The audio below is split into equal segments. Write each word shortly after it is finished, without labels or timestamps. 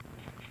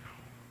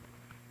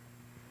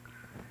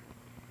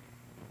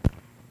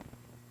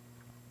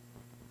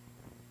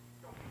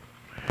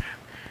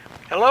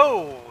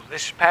Hello,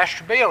 this is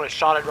Pastor Bill at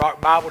Solid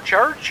Rock Bible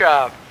Church.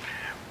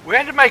 We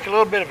had to make a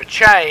little bit of a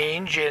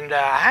change, and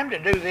I had to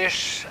do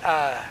this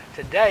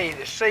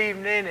this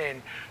evening.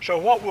 And so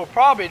what we'll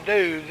probably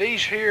do,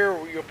 these here,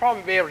 you'll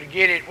probably be able to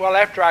get it well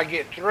after I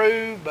get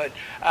through, but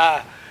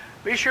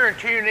be sure and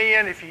tune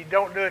in. If you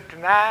don't do it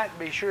tonight,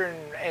 be sure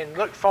and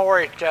look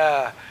for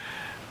it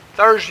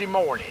Thursday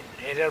morning.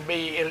 It'll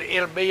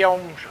be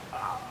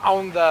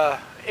on the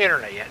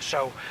internet.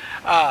 So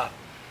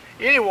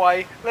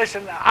anyway,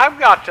 listen, I've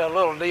got a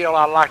little deal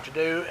I'd like to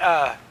do.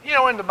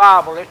 In the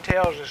Bible it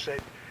tells us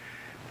that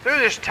through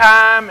this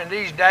time and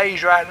these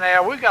days right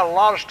now, we've got a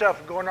lot of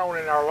stuff going on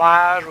in our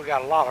lives. We've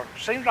got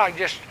seems like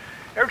just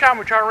every time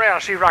we turn around,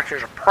 it seems like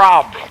there's a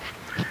problem.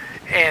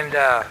 And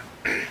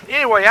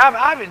anyway,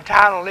 I've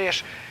entitled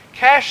this,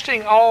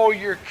 Casting All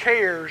Your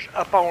Cares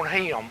Upon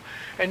Him.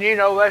 And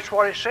that's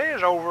what it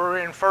says over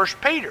in 1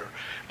 Peter.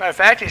 Matter of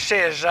fact, it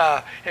says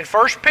in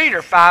 1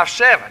 Peter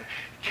 5:7,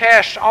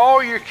 cast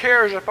all your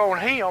cares upon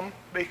Him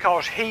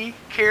because He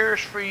cares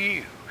for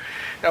you.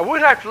 Now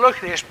we'd have to look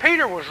at this.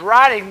 Peter was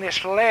writing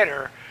this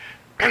letter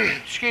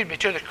to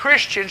the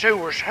Christians who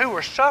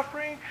were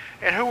suffering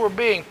and who were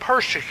being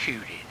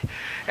persecuted.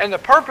 And the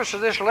purpose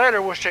of this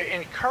letter was to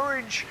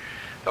encourage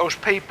those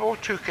people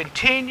to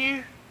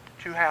continue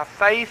to have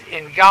faith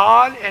in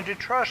God and to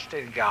trust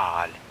in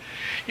God.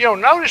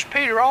 Notice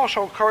Peter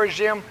also encouraged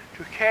them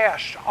to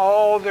cast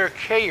all their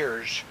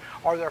cares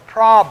or their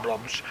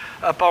problems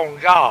upon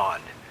God.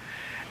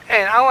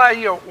 And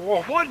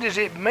what does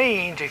it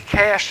mean to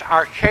cast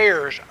our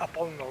cares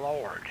upon the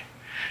Lord?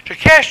 To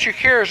cast your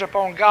cares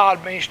upon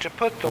God means to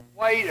put the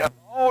weight of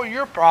all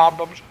your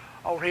problems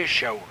on His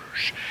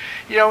shoulders.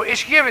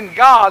 It's giving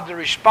God the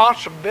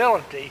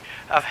responsibility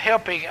of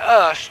helping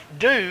us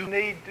do.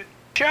 It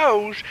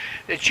shows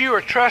that you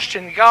are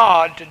trusting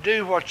God to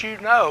do what you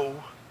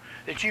know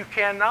that you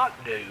cannot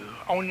do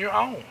on your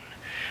own.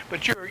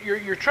 But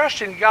you're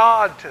trusting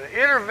God to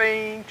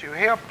intervene, to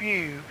help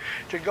you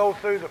to go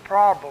through the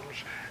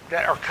problems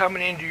that are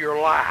coming into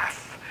your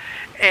life.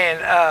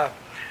 And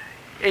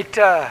it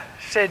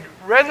said,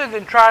 rather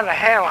than trying to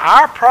handle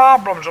our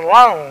problems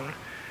alone,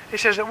 it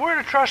says that we're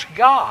to trust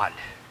God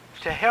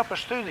to help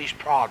us through these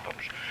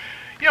problems.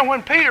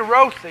 When Peter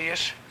wrote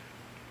this,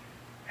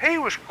 he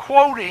was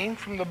quoting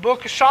from the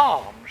book of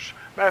Psalms.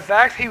 Matter of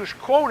fact, he was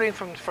quoting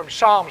from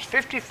Psalms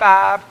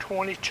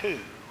 55:22.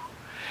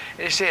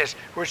 It says,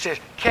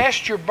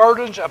 cast your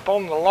burdens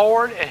upon the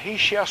Lord, and He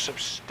shall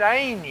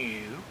sustain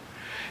you.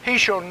 He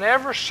shall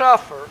never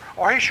suffer,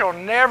 or He shall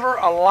never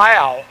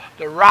allow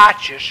the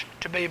righteous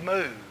to be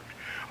moved.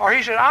 Or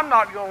He said, I'm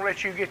not going to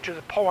let you get to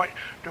the point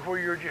to where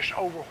you're just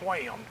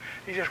overwhelmed.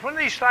 He says, when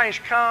these things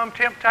come,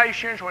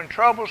 temptations, when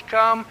troubles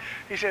come,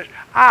 He says,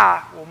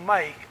 I will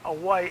make a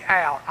way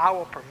out. I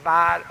will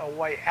provide a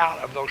way out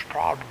of those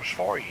problems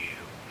for you.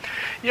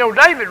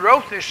 David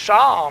wrote this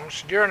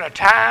Psalms during a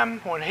time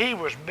when he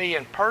was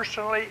being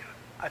personally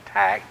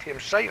attacked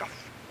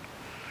himself.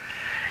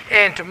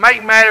 And to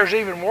make matters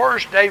even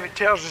worse, David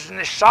tells us in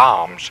this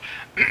Psalms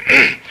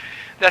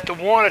that the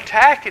one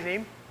attacking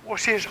him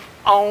was his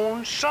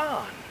own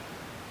son,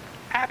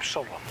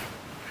 Absalom.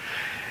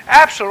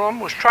 Absalom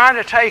was trying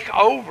to take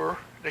over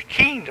the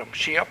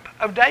kingdomship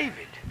of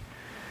David.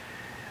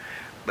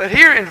 But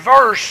here in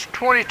verse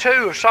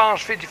 22 of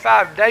Psalms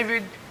 55,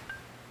 David,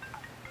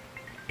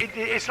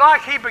 it's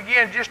like he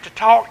began just to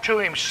talk to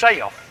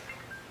himself.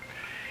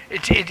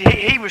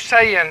 He was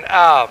saying,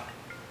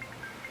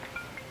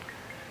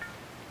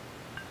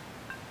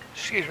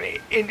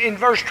 in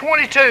verse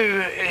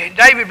 22,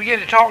 David began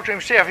to talk to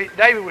himself.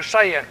 David was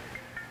saying,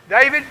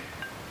 David,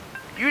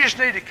 you just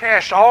need to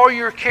cast all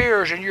your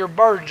cares and your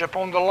burdens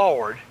upon the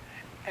Lord,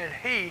 and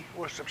He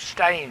will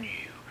sustain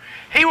you.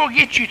 He will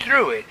get you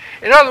through it.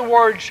 In other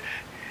words,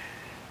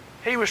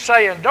 he was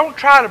saying, don't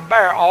try to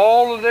bear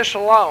all of this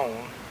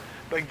alone,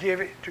 but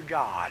give it to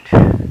God.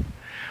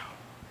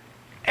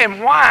 And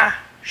why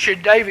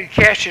should David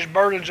cast his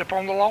burdens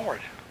upon the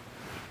Lord?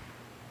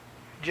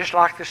 Just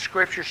like the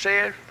scripture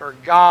said, for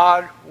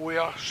God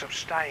will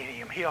sustain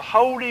him. He'll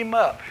hold him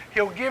up.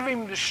 He'll give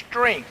him the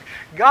strength.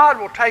 God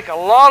will take a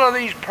lot of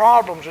these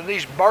problems and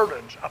these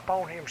burdens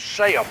upon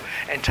Himself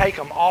and take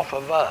them off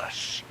of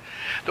us.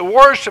 The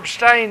word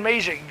sustain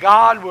means that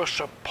God will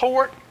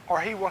support or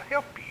He will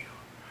help you.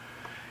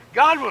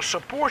 God will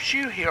support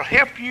you. He'll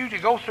help you to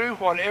go through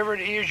whatever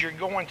it is you're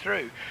going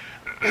through.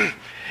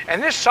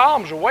 And this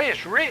Psalms, the way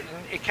it's written,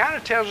 it kind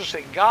of tells us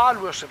that God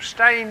will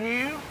sustain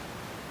you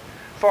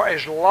for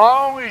as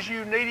long as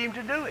you need Him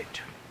to do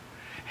it.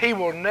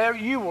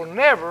 You will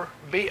never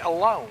be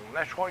alone.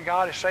 That's what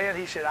God is saying.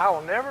 He said, I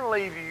will never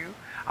leave you.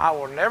 I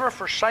will never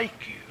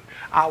forsake you.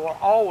 I will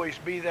always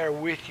be there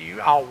with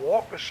you. I'll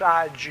walk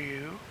beside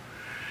you.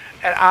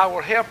 And I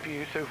will help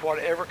you through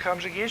whatever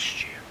comes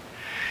against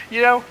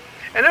you.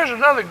 And there's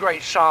another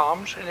great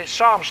Psalms, and it's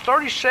Psalms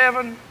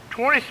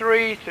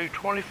 37:23 through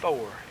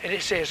 24. And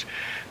it says,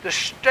 the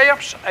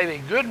steps of a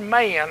good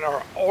man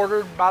are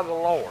ordered by the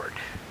Lord.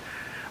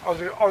 Or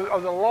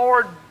the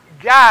Lord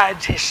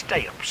guides his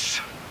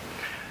steps.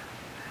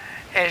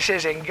 And it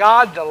says, and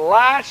God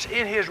delights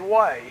in his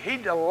way. He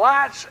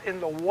delights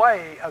in the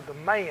way of the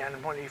man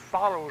when he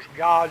follows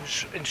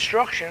God's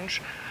instructions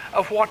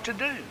of what to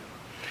do.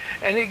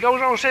 And it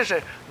goes on and says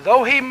that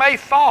though he may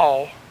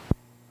fall,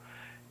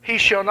 he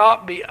shall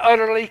not be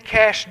utterly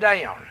cast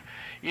down.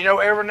 You know,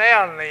 every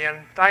now and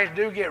then, things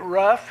do get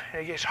rough,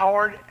 and it gets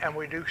hard, and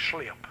we do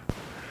slip.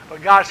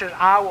 But God says,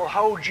 I will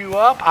hold you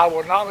up. I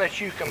will not let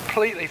you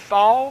completely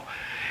fall.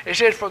 It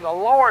says, for the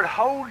Lord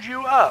holds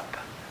you up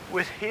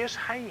with his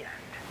hand.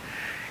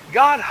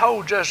 God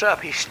holds us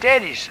up. He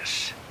steadies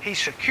us. He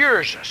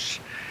secures us.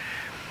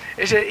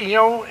 It said, you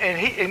know,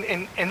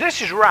 and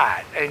this is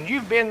right. And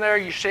you've been there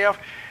yourself.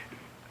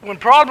 When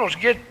problems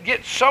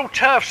get so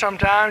tough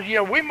sometimes, you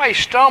know, we may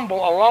stumble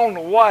along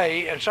the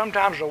way, and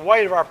sometimes the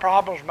weight of our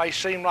problems may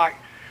seem like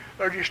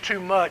they're just too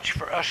much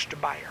for us to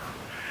bear.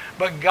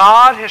 But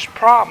God has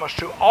promised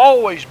to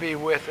always be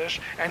with us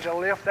and to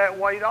lift that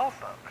weight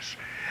off of us.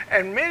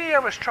 And many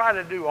of us try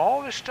to do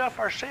all this stuff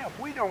ourselves.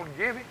 We don't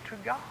give it to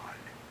God.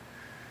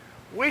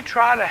 We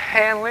try to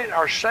handle it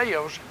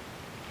ourselves,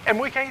 and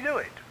we can't do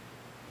it.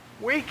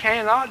 We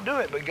cannot do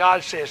it. But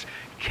God says,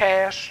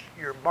 cast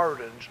your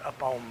burdens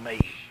upon me.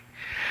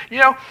 You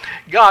know,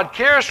 God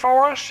cares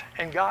for us,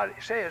 and God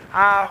says,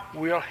 I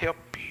will help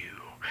you.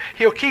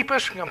 He'll keep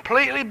us from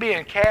completely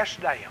being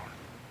cast down.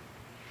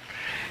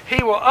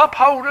 He will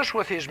uphold us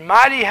with his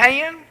mighty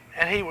hand,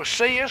 and he will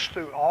see us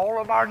through all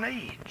of our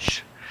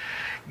needs.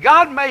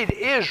 God made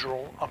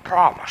Israel a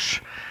promise.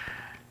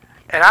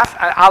 And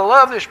I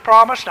love this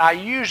promise, and I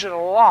use it a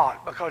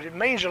lot because it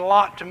means a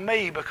lot to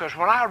me, because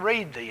when I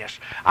read this,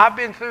 I've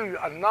been through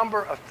a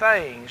number of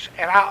things,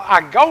 and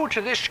I go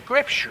to these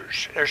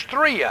scriptures. There's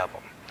 3 of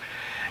them.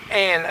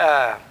 And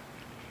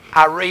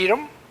I read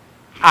them.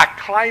 I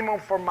claim them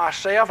for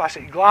myself. I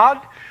say, God,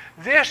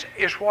 this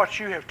is what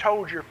you have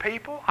told your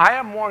people. I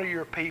am one of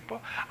your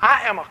people.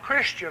 I am a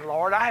Christian,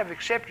 Lord. I have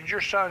accepted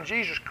your Son,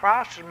 Jesus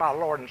Christ, as my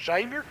Lord and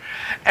Savior.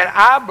 And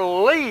I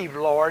believe,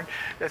 Lord,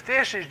 that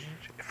this is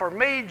for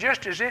me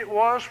just as it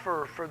was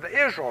for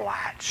the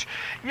Israelites.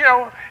 You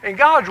know, in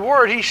God's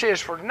Word, he says,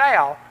 for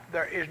now,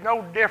 there is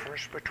no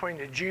difference between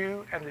the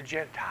Jew and the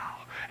Gentile.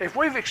 If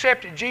we've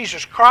accepted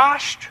Jesus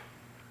Christ,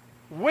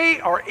 we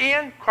are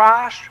in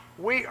Christ,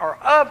 we are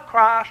of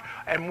Christ,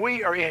 and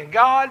we are in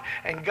God,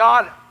 and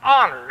God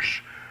honors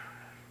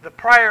the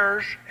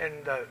prayers and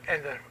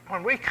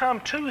when we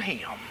come to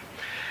him.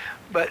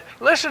 But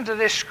listen to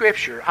this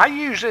scripture. I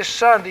use this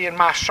Sunday in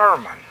my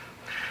sermon.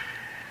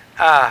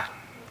 But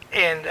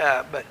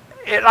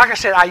like I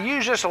said, I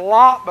use this a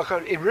lot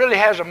because it really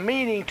has a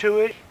meaning to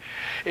it.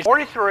 It's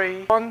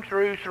 43, 1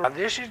 through 3.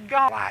 This is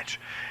God's.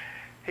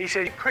 He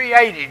said, he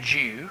created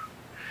you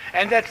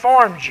and that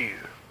formed you.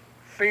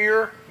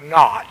 Fear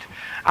not.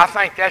 I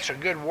think that's a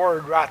good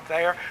word right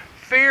there.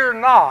 Fear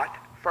not,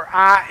 for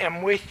I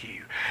am with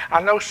you.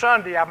 I know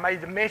Sunday I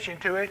made the mention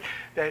to it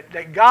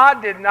that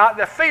God did not,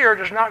 the fear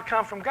does not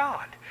come from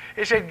God.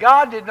 It said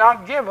God did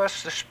not give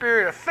us the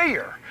spirit of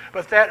fear,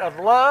 but that of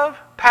love,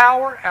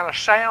 power, and a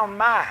sound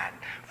mind.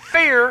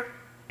 Fear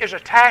is a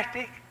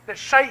tactic that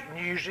Satan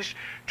uses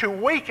to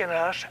weaken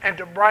us and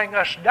to bring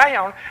us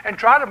down and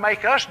try to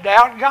make us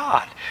doubt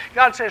God.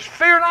 God says,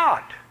 fear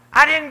not.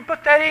 I didn't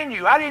put that in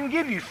you. I didn't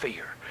give you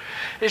fear.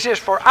 It says,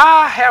 for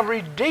I have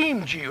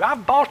redeemed you.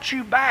 I've bought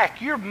you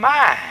back. You're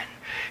mine.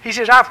 He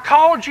says, I've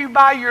called you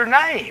by your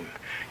name.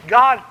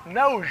 God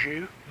knows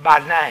you by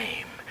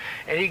name.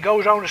 And he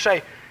goes on to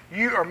say,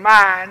 you are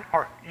mine,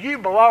 or you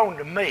belong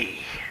to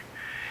me.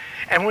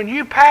 And when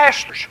you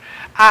pass,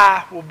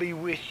 I will be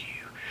with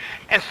you.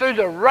 And through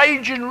the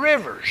raging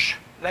rivers,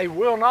 they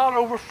will not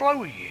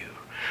overflow you.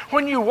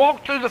 When you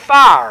walk through the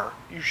fire,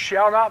 you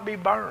shall not be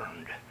burned.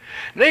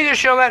 Neither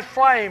shall that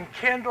flame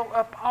kindle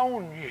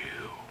upon you.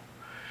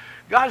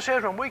 God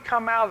says when we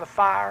come out of the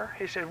fire,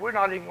 he said we're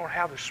not even going to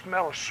have the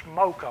smell of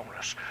smoke on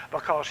us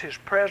because his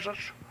presence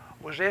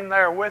was in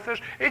there with us.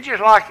 It's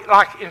just like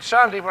in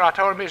Sunday when I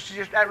told him,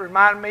 that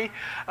reminded me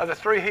of the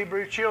 3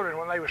 Hebrew children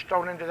when they was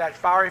thrown into that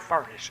fiery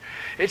furnace.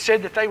 It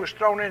said that they was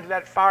thrown into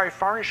that fiery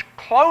furnace,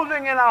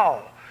 clothing and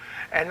all,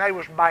 and they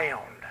was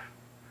bound.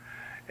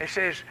 It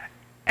says,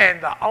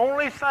 and the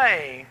only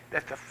thing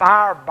that the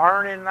fire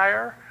burned in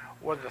there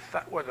were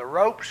the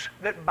ropes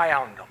that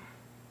bound them.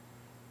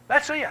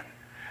 That's it.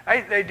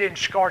 They didn't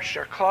scorch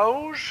their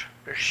clothes,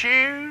 their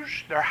shoes,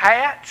 their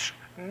hats,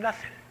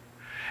 nothing.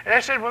 And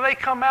they said when they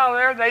come out of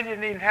there, they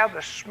didn't even have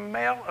the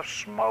smell of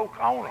smoke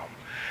on them.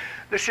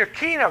 The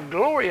Shekinah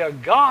glory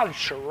of God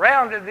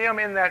surrounded them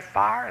in that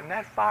fire, and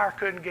that fire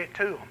couldn't get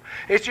to them.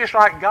 It's just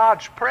like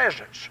God's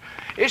presence.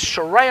 It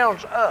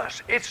surrounds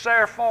us. It's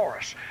there for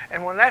us.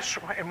 And whenever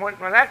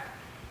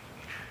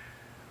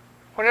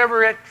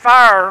that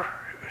fire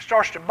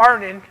starts to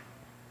burning,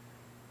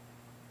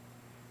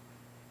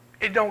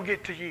 it don't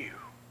get to you.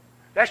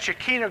 That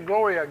Shekinah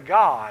glory of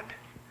God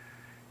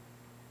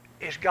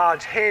is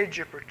God's hedge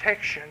of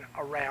protection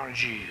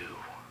around you.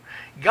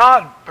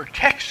 God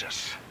protects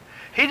us.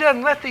 He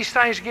doesn't let these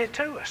things get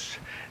to us.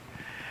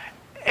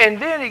 And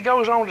then he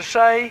goes on to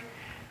say,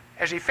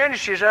 as he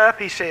finishes up,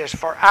 he says,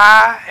 "For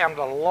I am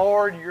the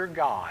Lord your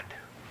God,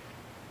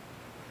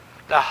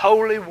 the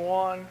Holy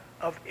One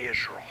of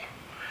Israel."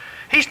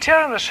 He's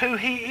telling us who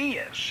he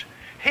is.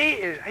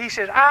 He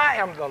says, "I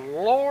am the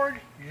Lord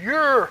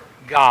your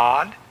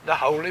God, the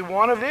Holy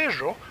One of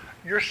Israel,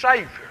 your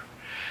Savior."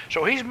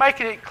 So he's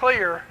making it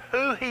clear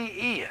who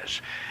he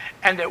is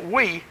and that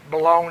we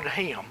belong to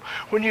him.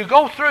 When you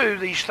go through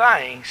these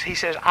things, he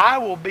says, "I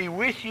will be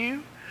with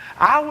you,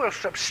 I will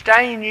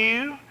sustain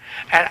you,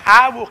 and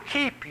I will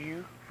keep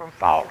you from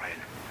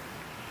falling."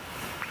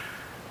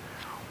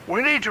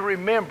 We need to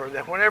remember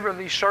that whenever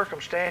these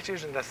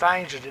circumstances and the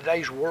things of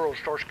today's world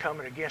starts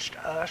coming against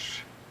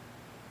us,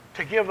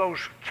 to give those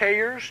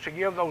cares, to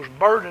give those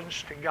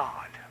burdens to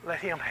God. Let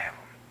him have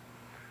them.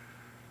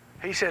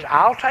 He says,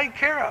 "I'll take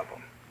care of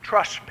them.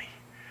 Trust me."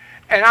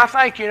 And I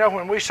think,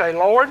 when we say,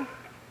 "Lord,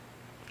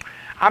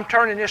 I'm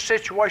turning this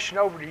situation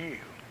over to you.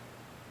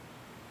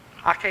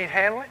 I can't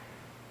handle it.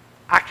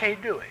 I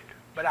can't do it.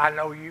 But I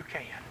know you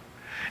can.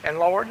 And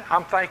Lord,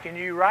 I'm thanking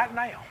you right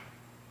now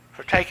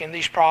for taking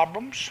these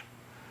problems,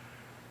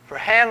 for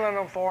handling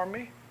them for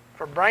me,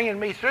 for bringing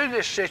me through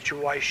this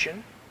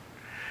situation.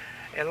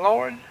 And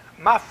Lord,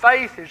 my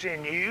faith is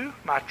in you.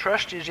 My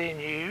trust is in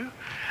you.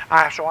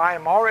 So I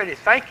am already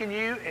thanking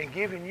you and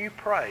giving you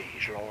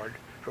praise, Lord,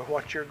 for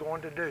what you're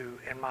going to do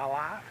in my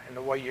life and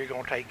the way you're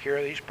going to take care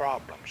of these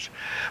problems."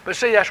 But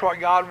see, that's what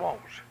God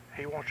wants.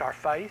 He wants our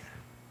faith.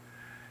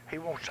 He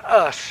wants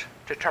us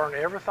to turn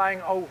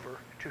everything over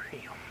to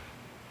him.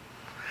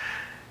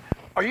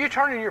 Are you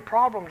turning your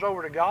problems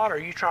over to God, or are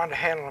you trying to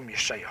handle them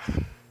yourself?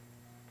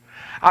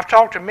 I've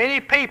talked to many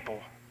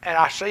people, and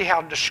I see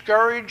how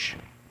discouraged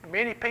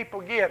many people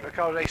get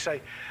because they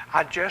say,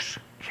 "I just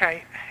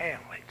can't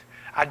handle it.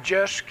 I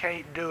just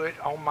can't do it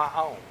on my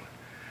own."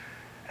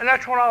 And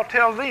that's what I'll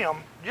tell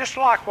them, just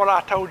like what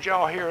I told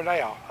y'all here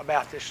now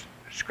about this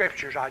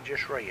scriptures I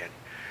just read.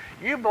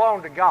 You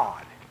belong to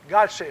God.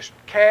 God says,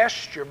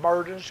 "Cast your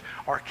burdens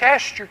or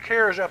cast your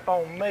cares up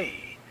on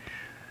me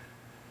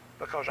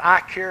because I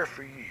care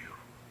for you."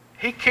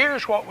 He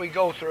cares what we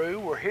go through.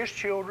 We're his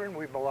children.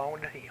 We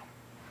belong to him.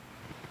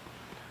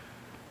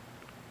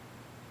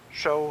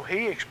 So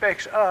he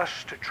expects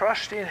us to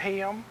trust in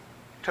him,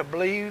 to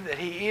believe that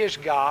he is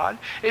God.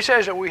 It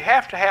says that we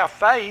have to have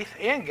faith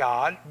in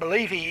God,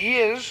 believe he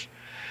is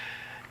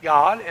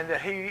God, and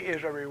that he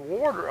is a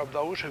rewarder of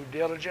those who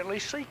diligently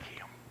seek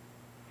him.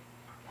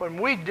 When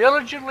we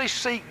diligently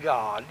seek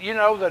God,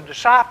 the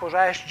disciples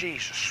asked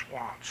Jesus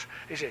once,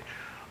 he said,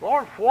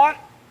 "Lord, what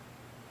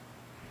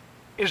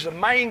is the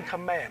main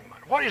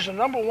commandment? What is the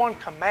number one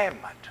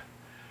commandment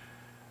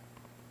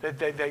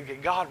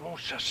that God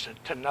wants us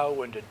to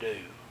know and to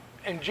do?"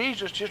 And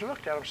Jesus just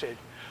looked at him and said,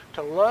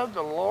 "To love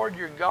the Lord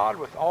your God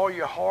with all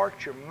your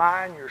heart, your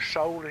mind, your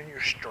soul, and your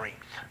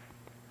strength."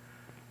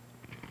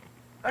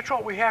 That's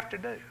what we have to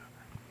do.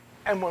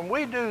 And when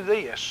we do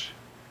this,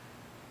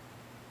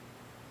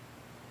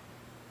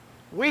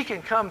 we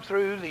can come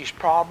through these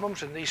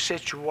problems and these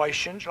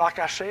situations. Like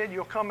I said,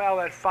 you'll come out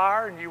of that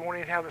fire and you won't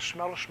even have the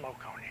smell of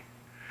smoke on you.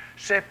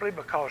 Simply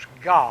because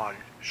God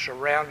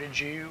surrounded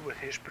you with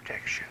his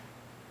protection.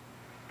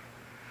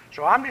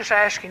 So I'm just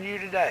asking you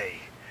today,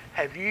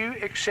 have you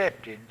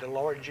accepted the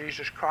Lord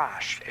Jesus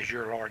Christ as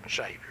your Lord and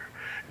Savior?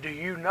 Do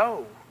you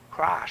know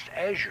Christ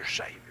as your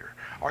Savior?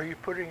 Are you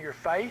putting your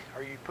faith,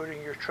 are you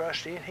putting your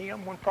trust in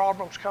him when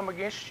problems come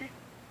against you?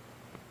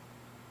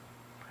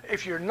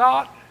 If you're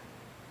not,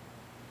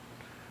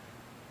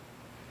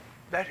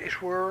 that is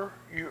where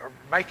you are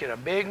making a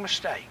big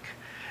mistake.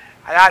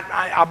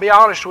 I'll be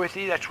honest with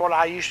you, that's what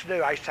I used to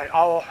do. I used to say,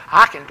 "Oh,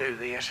 I can do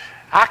this.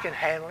 I can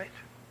handle it.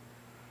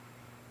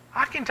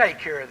 I can take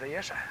care of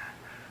this."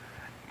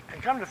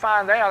 And come to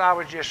find out,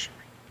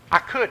 I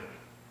couldn't.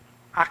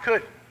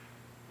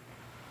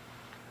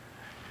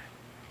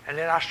 And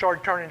then I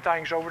started turning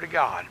things over to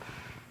God.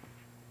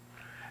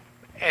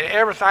 And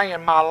everything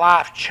in my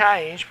life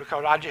changed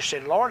because I just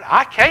said, "Lord,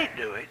 I can't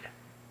do it.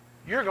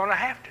 You're going to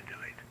have to do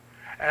it.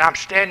 And I'm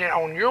standing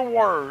on your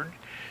word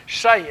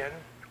saying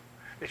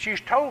that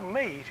you've told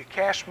me to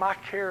cast my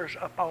cares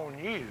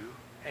upon you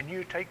and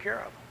you take care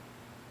of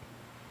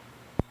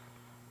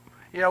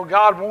them."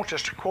 God wants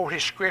us to quote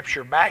his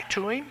scripture back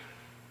to him,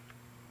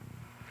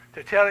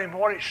 to tell him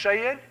what it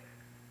said,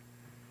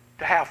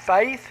 to have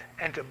faith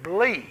and to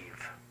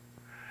believe.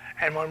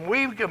 And when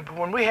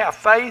we have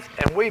faith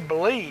and we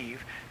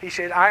believe, he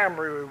said, "I am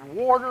a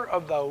rewarder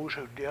of those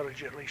who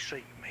diligently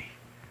seek me."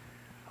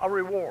 A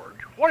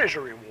reward. What is a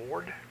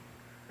reward?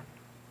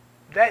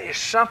 That is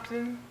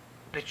something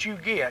that you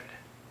get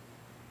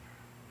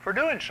for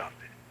doing something.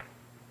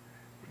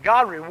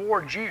 God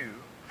rewards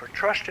you for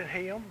trusting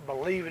him,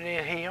 believing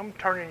in him,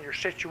 turning your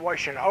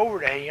situation over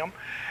to him.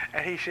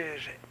 And he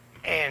says,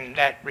 and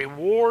that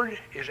reward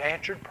is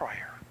answered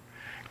prayer.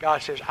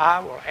 God says, "I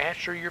will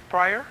answer your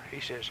prayer." He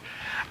says,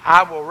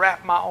 "I will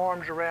wrap my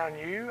arms around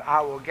you.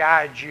 I will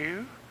guide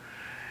you."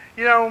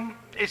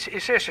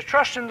 It says to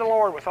trust in the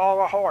Lord with all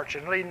our hearts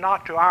and lean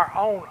not to our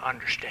own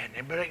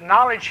understanding, but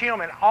acknowledge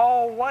him in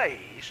all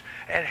ways,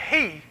 and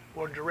he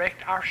will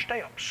direct our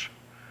steps.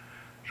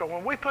 So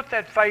when we put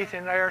that faith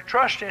in there,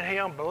 trust in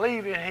Him,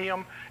 believe in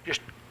Him,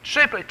 just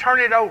simply turn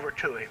it over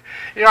to Him.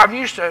 You know, I've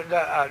used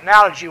the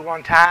analogy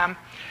one time.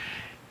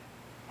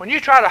 When you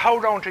try to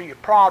hold on to your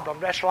problem,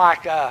 that's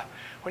like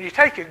when you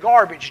take your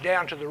garbage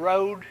down to the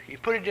road, you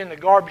put it in the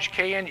garbage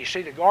can, you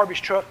see the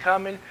garbage truck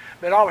coming,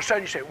 but all of a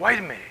sudden you say, wait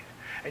a minute.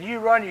 And you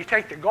run, you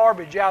take the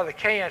garbage out of the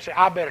can and say,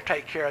 I better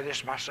take care of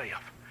this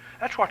myself.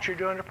 That's what you're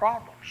doing to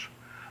problems.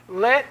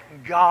 Let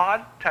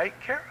God take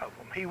care of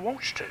them. He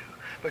wants to,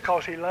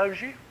 because He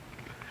loves you.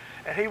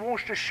 And He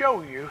wants to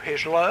show you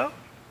His love.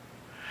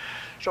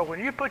 So when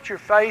you put your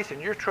faith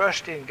and your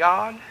trust in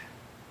God,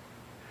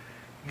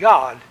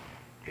 God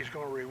is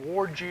going to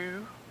reward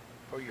you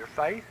for your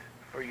faith,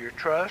 for your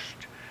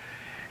trust,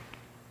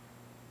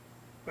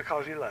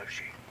 because He loves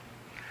you.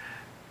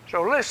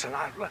 So listen,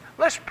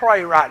 let's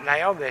pray right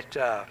now that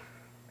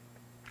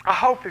I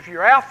hope if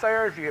you're out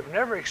there, if you have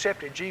never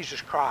accepted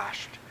Jesus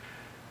Christ,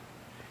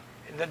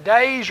 and the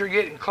days are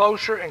getting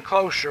closer and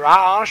closer,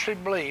 I honestly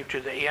believe, to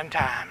the end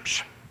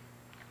times.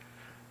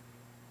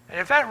 And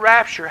if that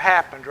rapture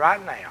happened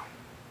right now,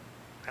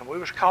 and we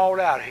was called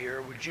out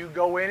here, would you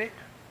go in it?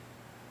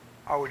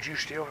 Or would you,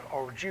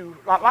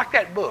 like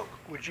that book,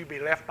 would you be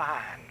left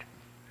behind?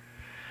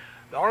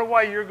 The only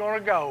way you're going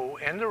to go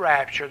in the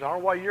rapture, the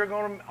only way you're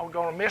going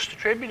to miss the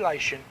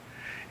tribulation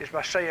is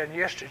by saying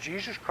yes to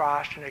Jesus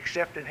Christ and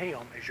accepting Him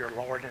as your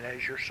Lord and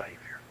as your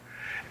Savior.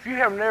 If you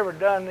have never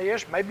done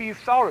this, maybe you've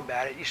thought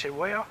about it. You say,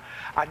 well,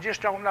 I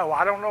just don't know.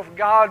 I don't know if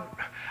God,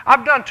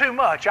 I've done too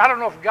much. I don't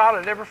know if God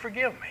would ever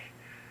forgive me.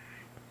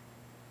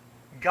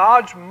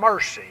 God's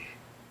mercy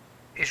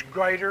is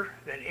greater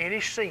than any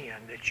sin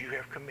that you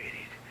have committed.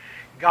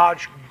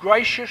 God's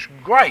gracious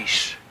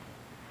grace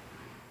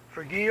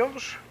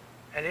forgives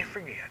and it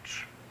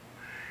forgets.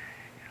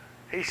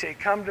 He said,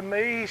 come to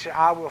me. He said,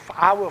 I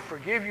will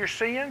forgive your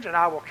sins and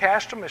I will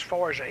cast them as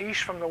far as the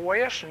east from the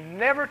west, and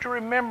never to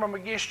remember them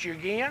against you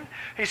again.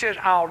 He says,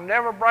 I'll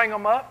never bring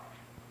them up.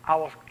 I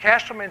will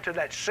cast them into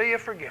that sea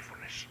of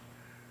forgetfulness.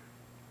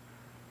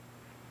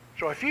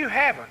 So if you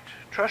haven't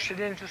trusted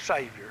in the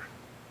Savior,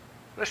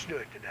 let's do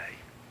it today.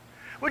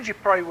 Would you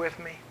pray with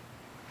me?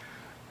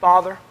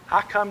 Father,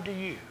 I come to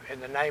you in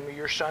the name of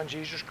your Son,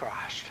 Jesus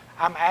Christ.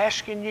 I'm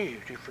asking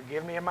you to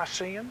forgive me of my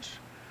sins.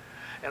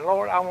 And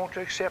Lord, I want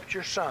to accept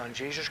your Son,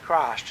 Jesus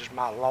Christ, as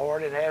my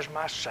Lord and as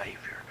my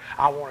Savior.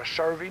 I want to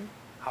serve Him.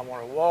 I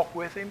want to walk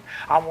with Him.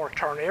 I want to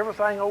turn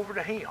everything over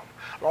to Him.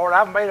 Lord,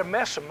 I've made a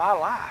mess of my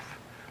life.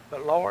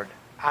 But Lord,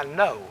 I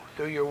know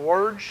through your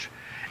words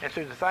and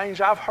through the things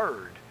I've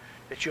heard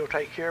that you'll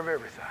take care of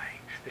everything,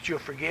 that you'll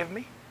forgive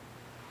me.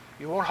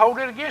 You won't hold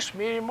it against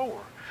me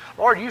anymore.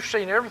 Lord, you've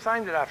seen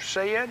everything that I've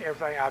said,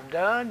 everything I've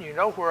done. You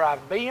know where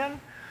I've been.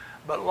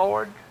 But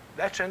Lord,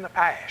 that's in the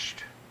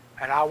past.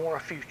 And I want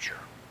a future.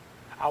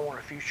 I want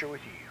a future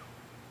with you.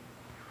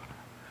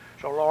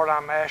 So Lord,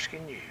 I'm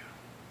asking you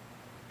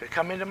to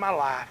come into my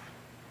life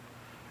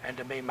and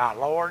to be my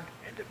Lord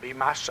and to be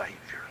my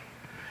Savior.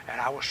 And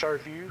I will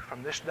serve you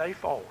from this day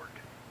forward.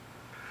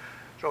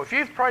 So if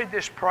you've prayed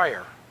this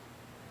prayer,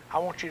 I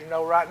want you to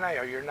know right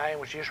now your name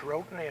was just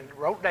wrote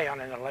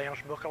down in the Lamb's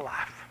Book of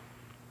Life.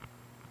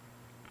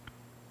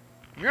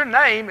 Your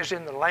name is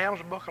in the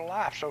Lamb's Book of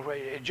Life. So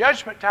at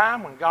judgment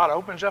time, when God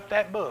opens up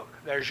that book,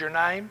 there's your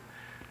name.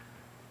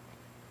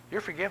 You're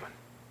forgiven.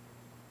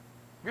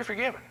 You're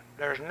forgiven.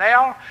 There's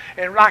now,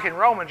 and like in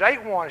Romans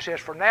 8:1, it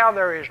says, for now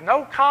there is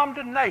no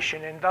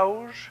condemnation in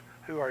those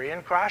who are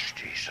in Christ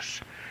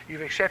Jesus.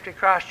 You've accepted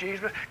Christ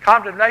Jesus.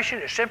 Condemnation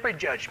is simply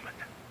judgment.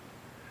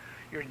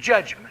 Your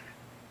judgment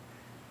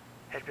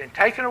has been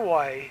taken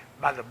away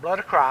by the blood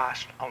of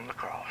Christ on the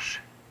cross.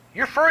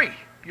 You're free.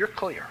 You're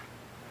clear.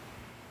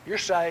 You're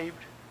saved,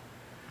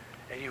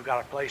 and you've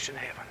got a place in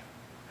heaven.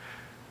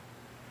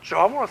 So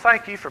I want to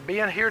thank you for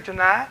being here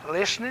tonight,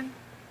 listening.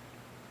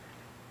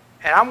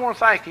 And I want to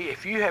thank you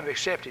if you have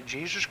accepted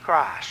Jesus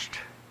Christ.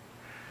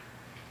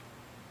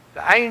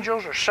 The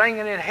angels are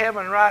singing in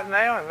heaven right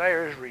now, and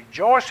there is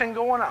rejoicing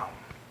going on.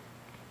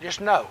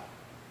 Just know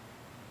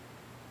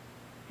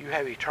you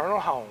have eternal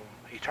home,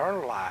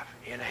 eternal life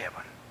in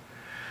heaven.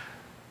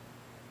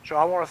 So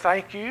I want to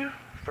thank you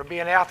for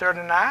being out there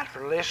tonight,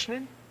 for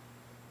listening.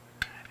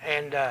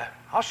 And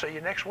I'll see you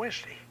next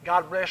Wednesday.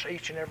 God bless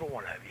each and every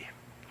one of you.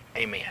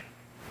 Amen.